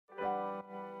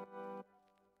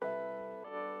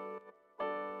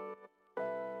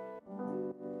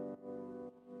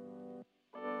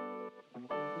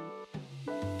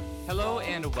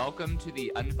and welcome to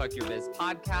the Unfuck Your Biz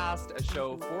podcast, a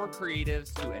show for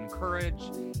creatives to encourage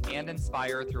and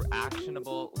inspire through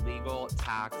actionable legal,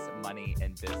 tax, money,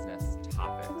 and business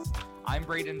topics. I'm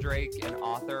Braden Drake, an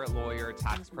author, lawyer,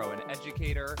 tax pro, and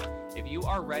educator. If you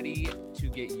are ready to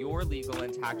get your legal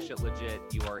and tax shit legit,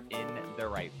 you are in the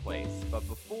right place. But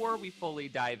before we fully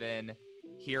dive in,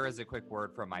 here is a quick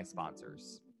word from my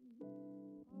sponsors.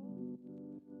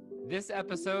 This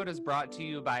episode is brought to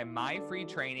you by my free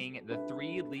training, The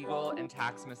 3 Legal and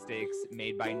Tax Mistakes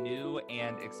Made by New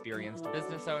and Experienced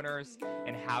Business Owners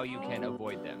and How You Can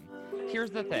Avoid Them.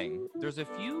 Here's the thing. There's a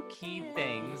few key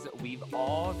things we've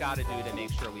all got to do to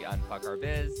make sure we unfuck our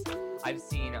biz. I've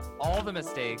seen all the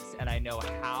mistakes and I know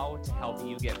how to help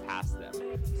you get past them.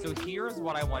 So here's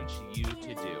what I want you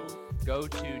to do. Go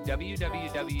to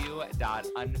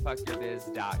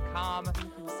www.unfuckyourbiz.com,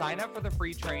 sign up for the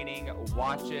free training,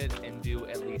 watch it, and do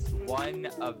at least one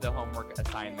of the homework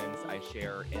assignments I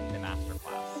share in the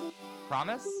masterclass.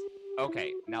 Promise?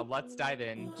 Okay, now let's dive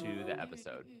into the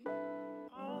episode.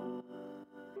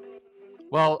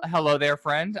 Well, hello there,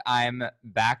 friend. I'm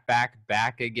back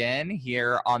again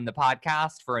here on the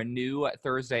podcast for a new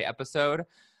Thursday episode.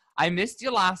 I missed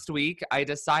you last week. I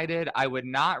decided I would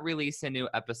not release a new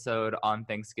episode on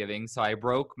Thanksgiving, so I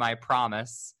broke my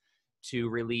promise to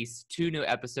release 2 new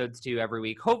episodes to you every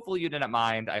week. Hopefully you didn't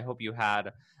mind. I hope you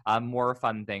had more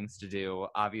fun things to do.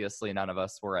 Obviously, none of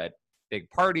us were at big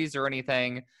parties or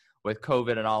anything with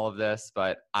COVID and all of this,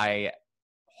 but I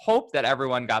hope that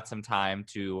everyone got some time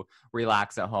to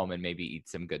relax at home and maybe eat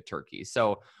some good turkey.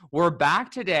 So we're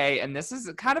back today, and this is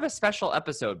kind of a special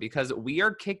episode because we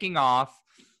are kicking off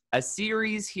a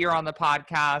series here on the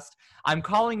podcast. I'm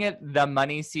calling it the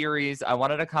Money Series. I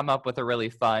wanted to come up with a really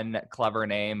fun, clever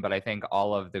name, but I think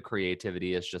all of the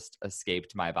creativity has just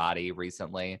escaped my body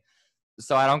recently.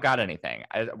 So I don't got anything.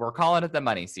 We're calling it the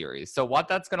Money Series. So what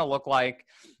that's going to look like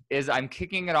is I'm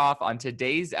kicking it off on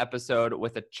today's episode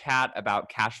with a chat about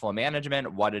cash flow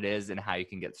management, what it is and how you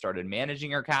can get started managing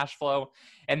your cash flow.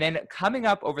 And then coming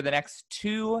up over the next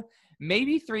 2,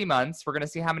 maybe 3 months, we're going to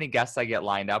see how many guests I get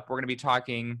lined up. We're going to be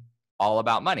talking all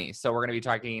about money. So we're going to be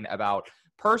talking about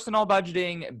personal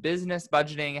budgeting, business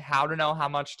budgeting, how to know how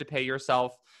much to pay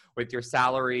yourself with your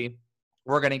salary.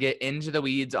 We're going to get into the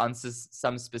weeds on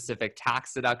some specific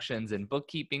tax deductions and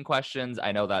bookkeeping questions.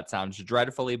 I know that sounds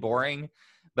dreadfully boring,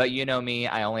 but you know me,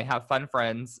 I only have fun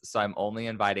friends, so I'm only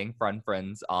inviting fun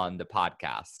friends on the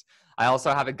podcast. I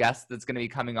also have a guest that's going to be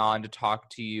coming on to talk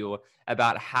to you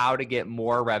about how to get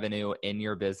more revenue in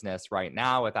your business right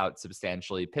now without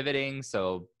substantially pivoting.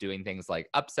 So doing things like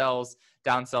upsells,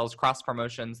 downsells, cross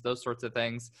promotions, those sorts of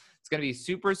things. It's going to be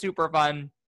super, super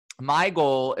fun. My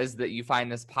goal is that you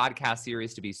find this podcast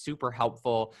series to be super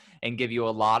helpful and give you a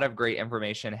lot of great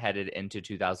information headed into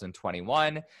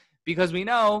 2021. Because we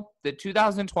know that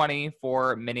 2020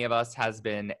 for many of us has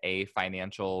been a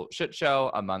financial shit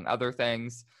show, among other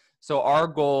things. So our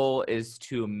goal is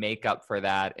to make up for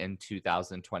that in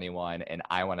 2021, and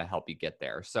I want to help you get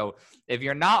there. So if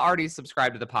you're not already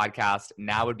subscribed to the podcast,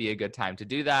 now would be a good time to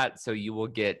do that so you will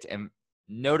get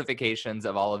notifications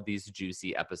of all of these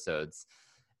juicy episodes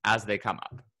as they come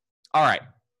up. All right,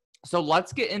 so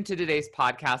let's get into today's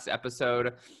podcast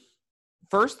episode.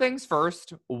 First things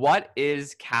first, what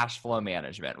is cash flow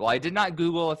management? Well, I did not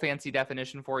Google a fancy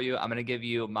definition for you. I'm going to give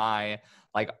you my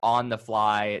on the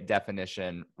fly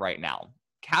definition right now.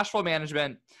 Cash flow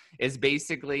management is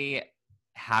basically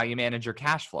how you manage your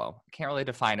cash flow. I can't really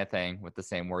define a thing with the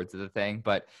same words as the thing,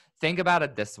 but think about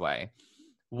it this way.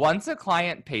 Once a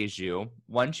client pays you,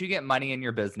 once you get money in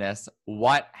your business,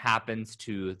 what happens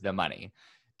to the money?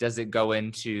 Does it go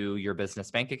into your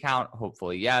business bank account?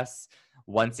 Hopefully, yes.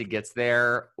 Once it gets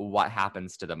there, what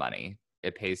happens to the money?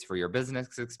 It pays for your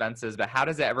business expenses, but how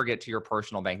does it ever get to your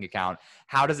personal bank account?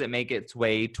 How does it make its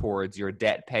way towards your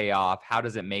debt payoff? How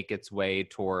does it make its way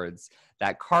towards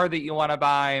that car that you want to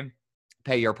buy?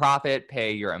 Pay your profit,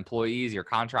 pay your employees, your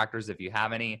contractors if you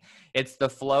have any. It's the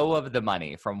flow of the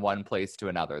money from one place to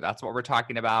another. That's what we're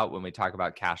talking about when we talk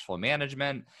about cash flow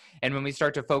management. And when we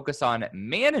start to focus on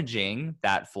managing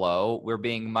that flow, we're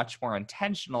being much more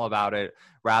intentional about it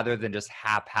rather than just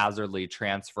haphazardly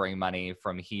transferring money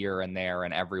from here and there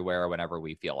and everywhere whenever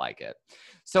we feel like it.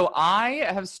 So I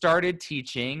have started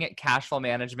teaching cash flow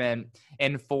management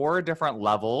in 4 different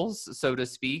levels, so to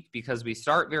speak, because we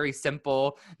start very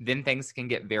simple, then things can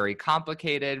get very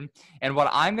complicated. And what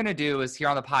I'm going to do is here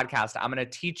on the podcast, I'm going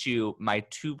to teach you my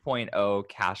 2.0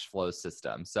 cash flow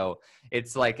system. So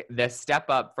it's like the step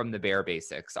up from the bare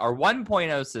basics. Our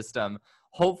 1.0 system,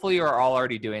 hopefully you're all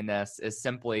already doing this, is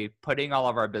simply putting all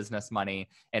of our business money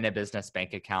in a business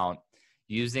bank account.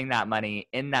 using that money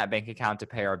in that bank account to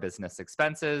pay our business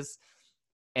expenses,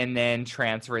 and then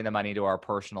transferring the money to our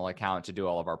personal account to do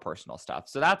all of our personal stuff.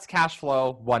 So that's cash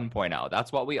flow 1.0.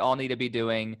 That's what we all need to be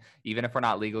doing, even if we're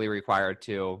not legally required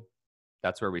to.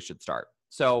 That's where we should start.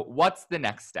 So what's the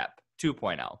next step?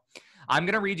 2.0. I'm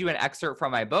going to read you an excerpt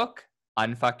from my book,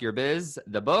 Unfuck Your Biz,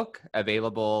 the book,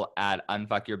 available at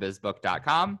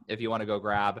unfuckyourbizbook.com. If you want to go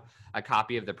grab a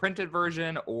copy of the printed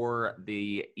version or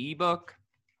the ebook,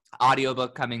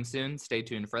 audiobook coming soon. Stay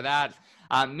tuned for that.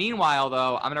 Meanwhile,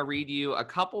 though, I'm going to read you a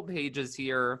couple pages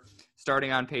here,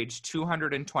 starting on page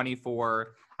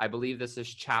 224. I believe this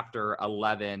is chapter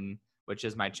 11, which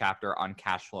is my chapter on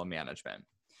cash flow management.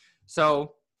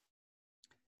 So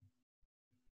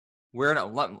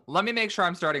let me make sure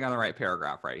I'm starting on the right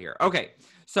paragraph right here. Okay,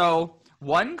 so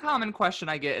one common question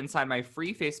I get inside my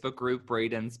free Facebook group,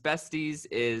 Braden's Besties,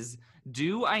 is,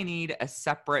 do I need a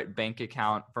separate bank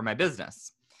account for my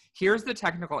business? Here's the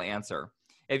technical answer.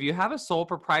 If you have a sole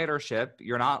proprietorship,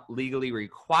 you're not legally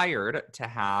required to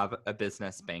have a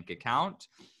business bank account.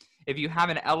 If you have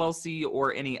an LLC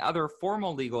or any other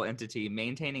formal legal entity,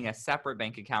 maintaining a separate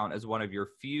bank account is one of your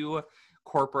few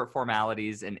corporate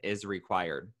formalities and is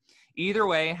required. Either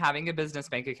way, having a business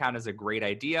bank account is a great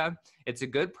idea. It's a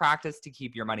good practice to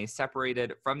keep your money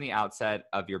separated from the outset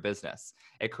of your business.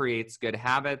 It creates good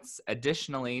habits.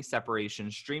 Additionally, separation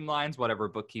streamlines whatever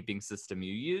bookkeeping system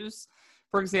you use.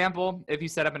 For example, if you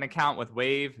set up an account with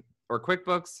Wave or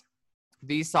QuickBooks,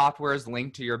 these softwares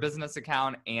link to your business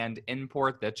account and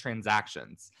import the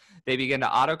transactions. They begin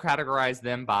to auto-categorize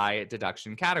them by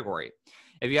deduction category.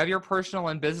 If you have your personal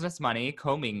and business money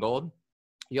commingled,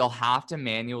 you'll have to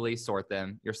manually sort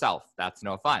them yourself. That's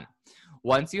no fun.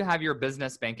 Once you have your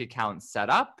business bank account set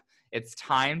up, it's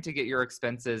time to get your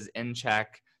expenses in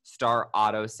check, start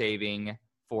auto saving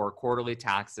for quarterly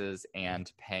taxes,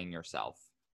 and paying yourself.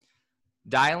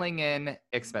 Dialing in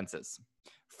expenses.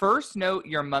 First, note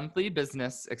your monthly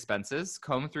business expenses.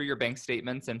 Comb through your bank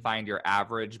statements and find your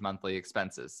average monthly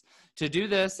expenses. To do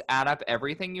this, add up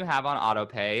everything you have on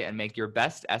AutoPay and make your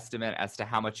best estimate as to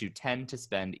how much you tend to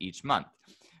spend each month.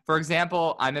 For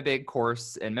example, I'm a big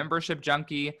course and membership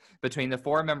junkie. Between the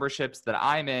 4 memberships that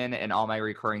I'm in and all my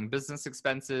recurring business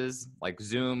expenses like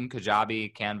Zoom,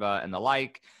 Kajabi, Canva, and the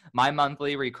like, my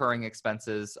monthly recurring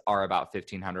expenses are about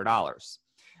 $1,500.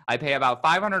 I pay about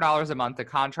 $500 a month to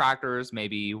contractors,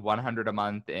 maybe $100 a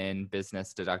month in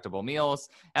business deductible meals,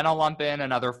 and I'll lump in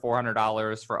another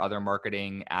 $400 for other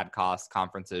marketing, ad costs,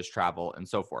 conferences, travel, and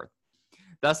so forth.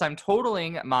 Thus, I'm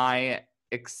totaling my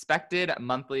expected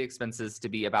monthly expenses to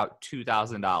be about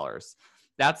 $2,000.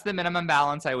 That's the minimum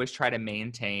balance I always try to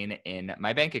maintain in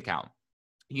my bank account.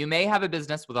 You may have a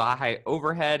business with a high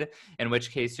overhead, in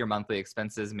which case your monthly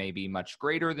expenses may be much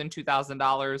greater than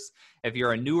 $2,000. If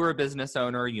you're a newer business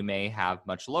owner, you may have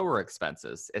much lower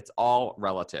expenses. It's all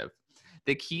relative.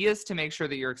 The key is to make sure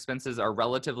that your expenses are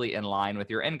relatively in line with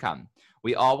your income.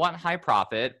 We all want high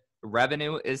profit.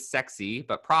 Revenue is sexy,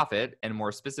 but profit, and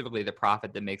more specifically, the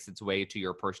profit that makes its way to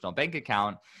your personal bank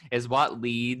account, is what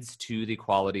leads to the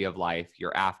quality of life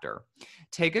you're after.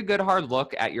 Take a good hard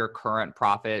look at your current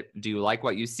profit. Do you like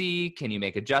what you see? Can you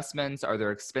make adjustments? Are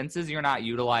there expenses you're not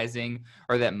utilizing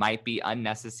or that might be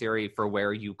unnecessary for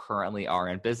where you currently are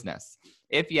in business?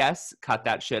 If yes, cut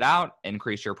that shit out,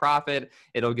 increase your profit.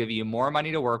 It'll give you more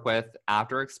money to work with.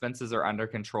 After expenses are under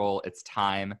control, it's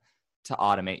time to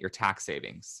automate your tax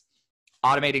savings.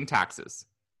 Automating taxes.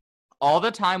 All the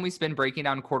time we spend breaking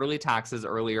down quarterly taxes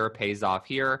earlier pays off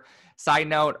here. Side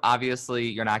note, obviously,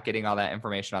 you're not getting all that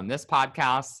information on this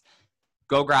podcast.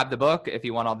 Go grab the book if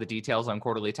you want all the details on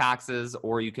quarterly taxes,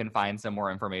 or you can find some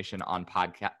more information on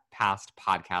past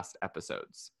podcast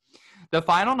episodes. The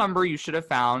final number you should have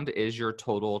found is your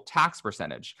total tax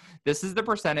percentage. This is the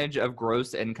percentage of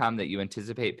gross income that you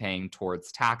anticipate paying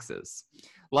towards taxes.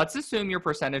 Let's assume your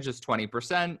percentage is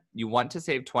 20%. You want to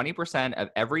save 20% of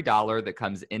every dollar that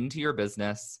comes into your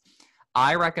business.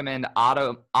 I recommend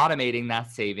automating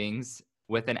that savings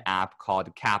with an app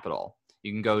called Qapital.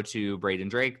 You can go to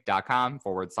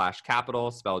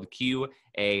bradendrake.com/capital, spelled Qapital,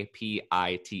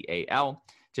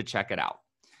 to check it out.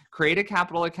 Create a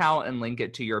Qapital account and link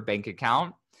it to your bank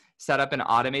account. Set up an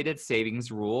automated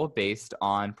savings rule based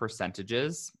on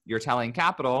percentages. You're telling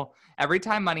Qapital, every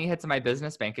time money hits my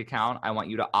business bank account, I want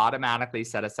you to automatically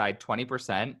set aside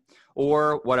 20%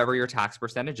 or whatever your tax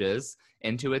percentage is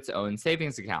into its own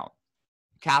savings account.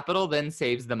 Qapital then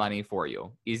saves the money for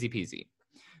you. Easy peasy.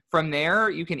 From there,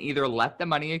 you can either let the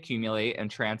money accumulate and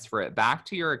transfer it back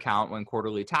to your account when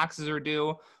quarterly taxes are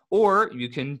due, Or you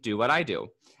can do what I do.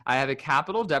 I have a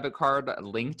Capital debit card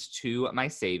linked to my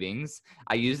savings.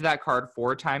 I use that card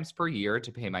 4 times per year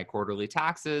to pay my quarterly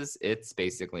taxes. It's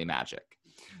basically magic.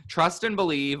 Trust and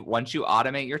believe, once you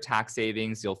automate your tax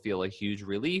savings, you'll feel a huge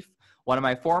relief. One of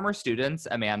my former students,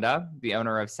 Amanda, the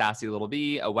owner of Sassy Little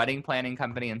Bee, a wedding planning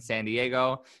company in San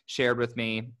Diego, shared with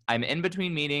me, I'm in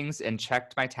between meetings and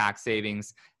checked my tax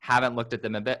savings, haven't looked at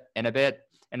them in a bit.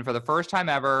 And for the first time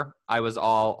ever, I was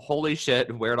all, holy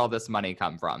shit, where'd all this money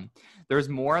come from? There's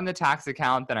more in the tax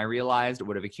account than I realized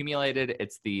would have accumulated.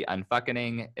 It's the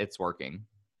unfucking, it's working.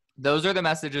 Those are the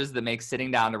messages that make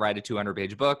sitting down to write a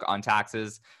 200-page book on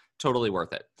taxes totally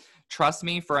worth it. Trust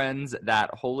me, friends, that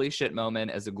holy shit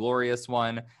moment is a glorious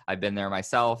one. I've been there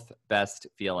myself. Best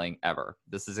feeling ever.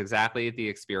 This is exactly the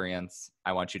experience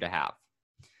I want you to have.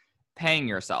 Paying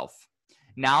yourself.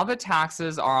 Now that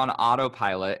taxes are on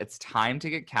autopilot, it's time to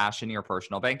get cash in your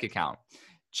personal bank account.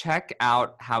 Check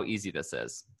out how easy this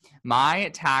is. My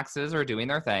taxes are doing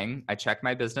their thing. I check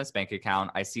my business bank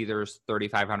account. I see there's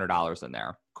 $3,500 in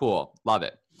there. Cool. Love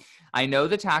it. I know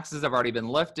the taxes have already been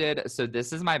lifted, so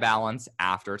this is my balance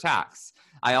after tax.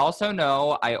 I also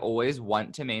know I always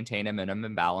want to maintain a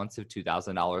minimum balance of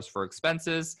 $2,000 for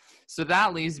expenses, so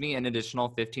that leaves me an additional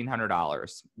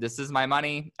 $1,500. This is my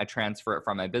money. I transfer it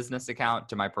from my business account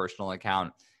to my personal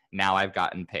account. Now I've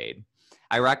gotten paid.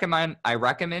 I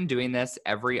recommend doing this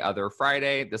every other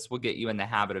Friday. This will get you in the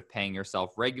habit of paying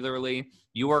yourself regularly.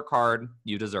 You work hard,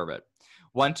 you deserve it.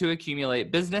 Want to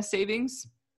accumulate business savings?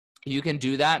 You can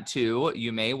do that too.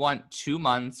 You may want 2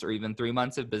 months or even 3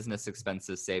 months of business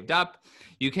expenses saved up.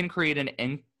 You can create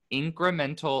an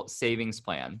incremental savings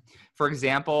plan. For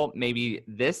example, maybe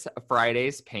this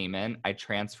Friday's payment, I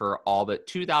transfer all but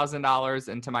 $2,000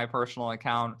 into my personal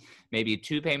account. Maybe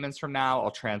 2 payments from now,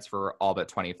 I'll transfer all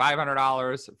but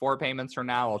 $2,500. 4 payments from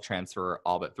now, I'll transfer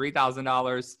all but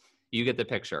 $3,000. You get the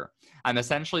picture. I'm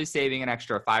essentially saving an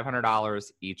extra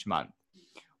 $500 each month.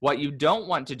 What you don't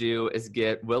want to do is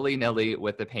get willy-nilly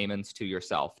with the payments to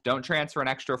yourself. Don't transfer an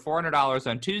extra $400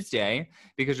 on Tuesday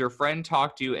because your friend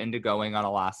talked you into going on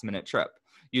a last-minute trip.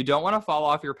 You don't want to fall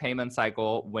off your payment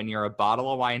cycle when you're a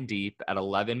bottle of wine deep at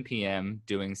 11 p.m.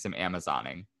 doing some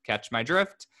Amazoning. Catch my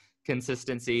drift?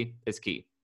 Consistency is key.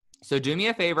 So do me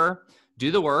a favor,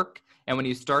 do the work, and when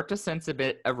you start to sense a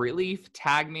bit of relief,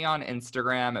 tag me on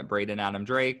Instagram at Braden Adam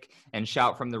Drake and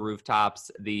shout from the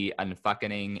rooftops, the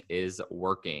unfucking is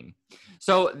working.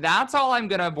 So that's all I'm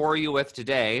going to bore you with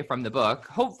today from the book.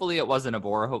 Hopefully it wasn't a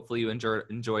bore. Hopefully you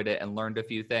enjoyed it and learned a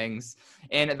few things.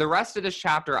 And the rest of this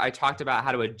chapter, I talked about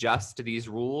how to adjust to these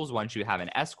rules once you have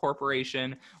an S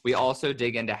corporation. We also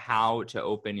dig into how to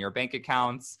open your bank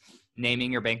accounts,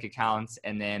 naming your bank accounts,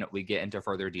 and then we get into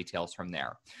further details from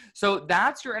there. So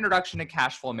that's your introduction to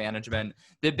cash flow management.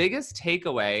 The biggest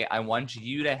takeaway I want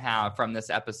you to have from this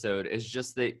episode is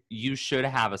just that you should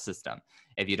have a system.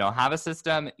 If you don't have a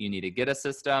system, you need to get a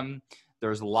system.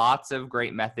 There's lots of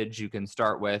great methods you can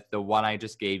start with. The one I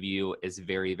just gave you is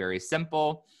very, very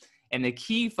simple. And the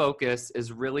key focus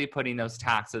is really putting those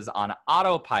taxes on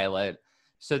autopilot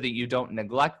so that you don't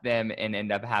neglect them and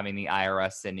end up having the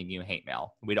IRS sending you hate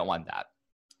mail. We don't want that.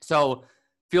 So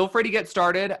feel free to get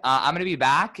started. I'm going to be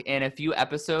back in a few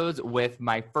episodes with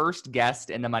my first guest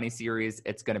in the Money series.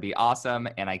 It's going to be awesome,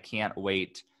 and I can't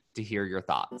wait to hear your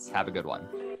thoughts. Have a good one.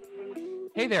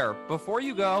 Hey there, before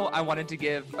you go, I wanted to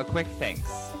give a quick thanks.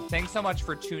 Thanks so much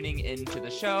for tuning into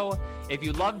the show. If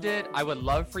you loved it, I would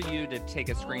love for you to take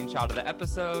a screenshot of the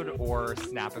episode or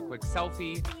snap a quick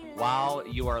selfie while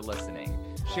you are listening.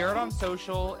 Share it on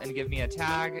social and give me a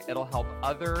tag. It'll help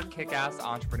other kick-ass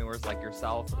entrepreneurs like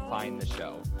yourself find the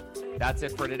show. That's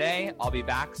it for today. I'll be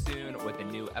back soon with a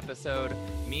new episode.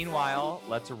 Meanwhile,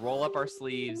 let's roll up our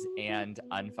sleeves and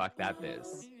unfuck that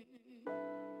biz.